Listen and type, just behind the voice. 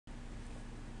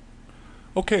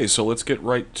Okay, so let's get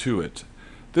right to it.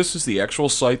 This is the actual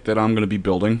site that I'm going to be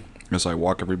building as I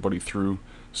walk everybody through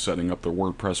setting up their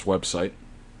WordPress website.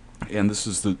 And this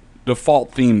is the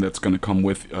default theme that's going to come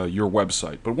with your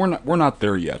website, but we're not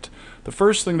there yet. The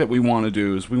first thing that we want to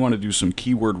do is we want to do some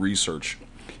keyword research,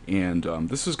 and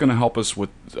this is going to help us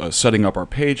with setting up our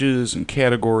pages and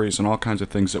categories and all kinds of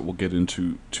things that we'll get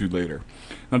into later.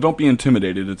 Now, don't be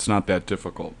intimidated; it's not that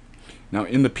difficult. Now,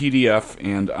 in the PDF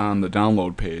and on the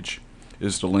download page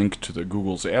is the link to the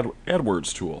Google's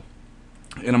AdWords tool.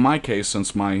 And in my case,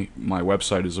 since my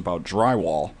website is about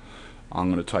drywall,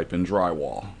 I'm going to type in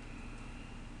drywall.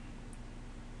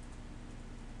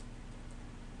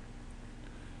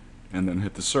 And then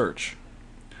hit the search.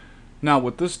 Now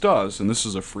what this does, and this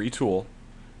is a free tool,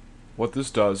 what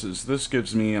this does is this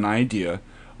gives me an idea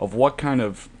of what kind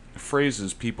of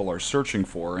phrases people are searching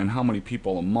for and how many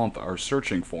people a month are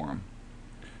searching for them.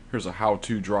 Here's a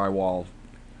how-to drywall,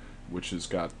 which has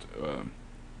got a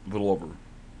little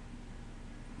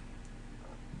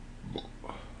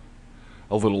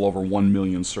over 1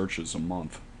 million searches a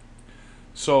month.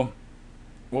 So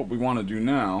what we want to do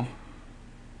now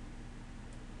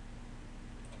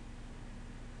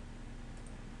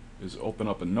is open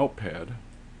up a notepad,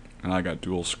 and I got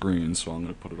dual screens, so I'm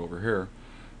going to put it over here,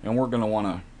 and we're going to want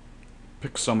to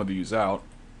pick some of these out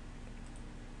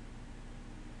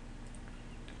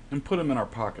and put them in our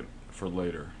pocket for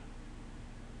later.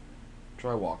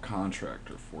 Drywall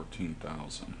contractor,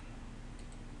 14,000.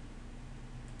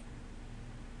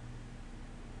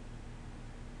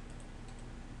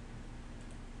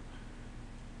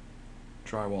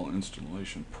 Drywall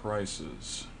installation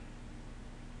prices.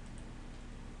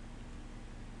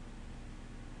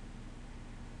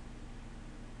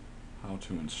 How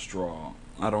to install.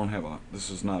 I don't have a, this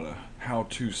is not a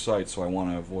how-to site, so I want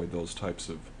to avoid those types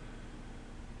of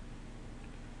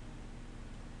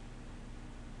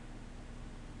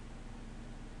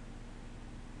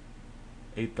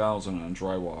 $8,000 on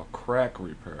drywall crack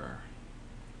repair.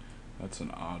 That's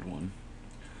an odd one.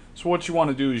 So what you want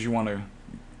to do is you want to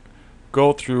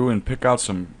go through and pick out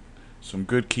some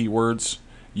good keywords.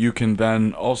 You can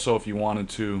then also, if you wanted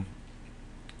to,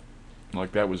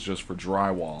 like that was just for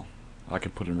drywall, I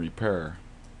could put in repair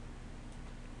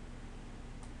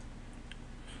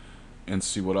and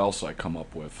see what else I come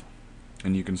up with.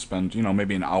 And you can spend,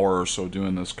 maybe an hour or so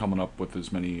doing this, coming up with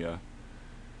as many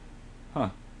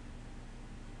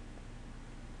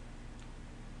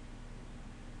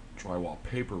drywall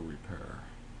paper repair,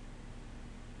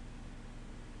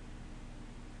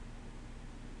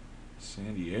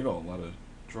 San Diego, a lot of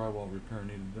drywall repair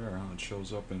needed there, huh? It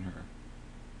shows up in here.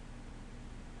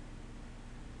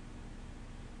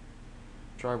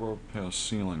 Drywall repair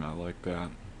ceiling, I like that.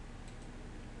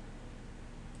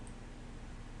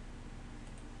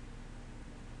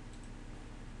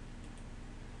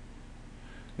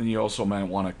 Then you also might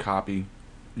want to copy.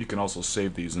 You can also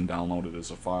save these and download it as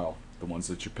a file, the ones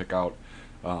that you pick out,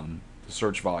 the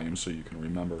search volume, so you can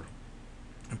remember,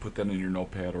 and put that in your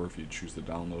notepad, or if you choose to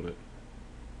download it.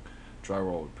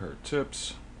 Drywall repair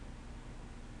tips.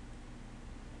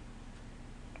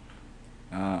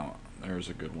 Ah, there's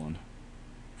a good one.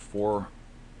 For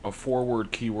a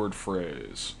 4-word keyword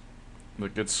phrase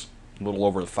that gets a little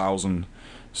over 1,000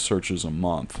 searches a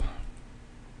month.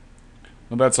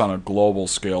 Now that's on a global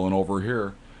scale, and over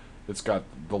here it's got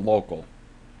the local.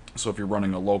 So if you're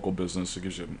running a local business, it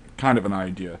gives you kind of an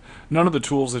idea. None of the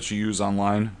tools that you use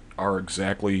online are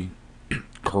exactly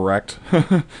correct.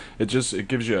 It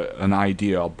gives you an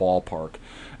idea, a ballpark.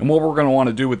 And what we're going to want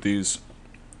to do with these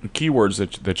keywords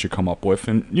that you come up with,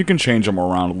 and you can change them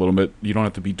around a little bit. You don't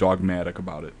have to be dogmatic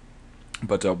about it.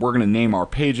 But we're going to name our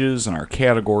pages and our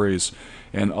categories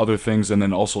and other things, and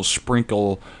then also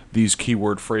sprinkle these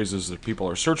keyword phrases that people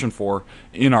are searching for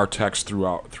in our text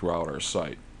throughout our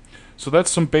site. So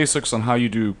that's some basics on how you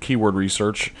do keyword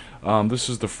research. This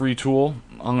is the free tool.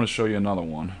 I'm going to show you another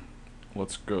one.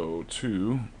 Let's go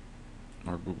to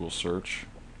our Google search.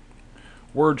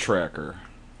 Word Tracker.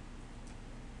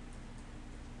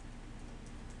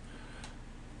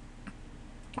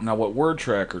 Now what Word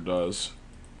Tracker does,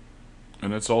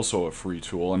 and it's also a free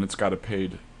tool, and it's got a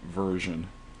paid version.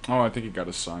 Oh, I think you got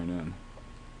to sign in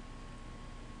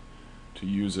to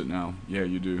use it now. Yeah,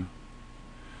 you do.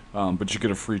 But you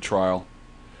get a free trial,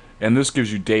 and this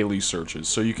gives you daily searches.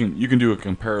 So you can do a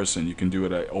comparison. You can do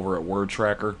it over at Word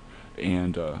Tracker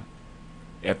and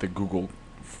at the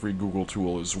free Google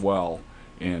tool as well,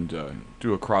 and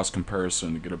do a cross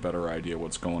comparison to get a better idea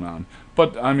what's going on.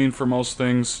 But I mean, for most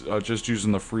things, just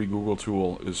using the free Google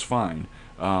tool is fine.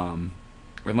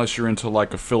 unless you're into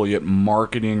like affiliate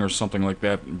marketing or something like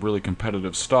that, really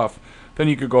competitive stuff, then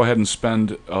you could go ahead and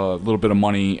spend a little bit of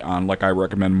money on, like I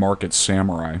recommend, Market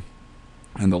Samurai,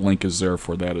 and the link is there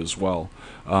for that as well.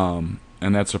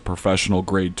 And that's a professional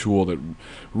grade tool that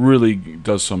really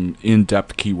does some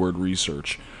in-depth keyword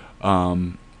research.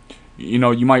 You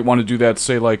know, you might want to do that,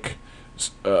 say like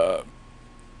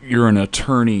you're an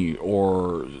attorney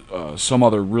or some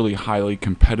other really highly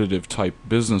competitive type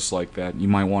business like that. You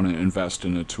might want to invest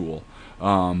in a tool.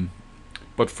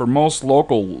 But for most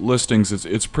local listings,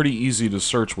 it's pretty easy to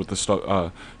search with the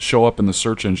stuff, show up in the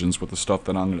search engines with the stuff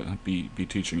that I'm going to be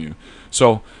teaching you.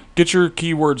 So get your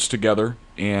keywords together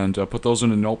and put those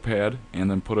in a notepad,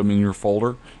 and then put them in your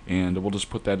folder, and we'll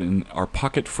just put that in our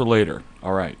pocket for later.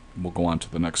 All right, we'll go on to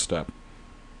the next step.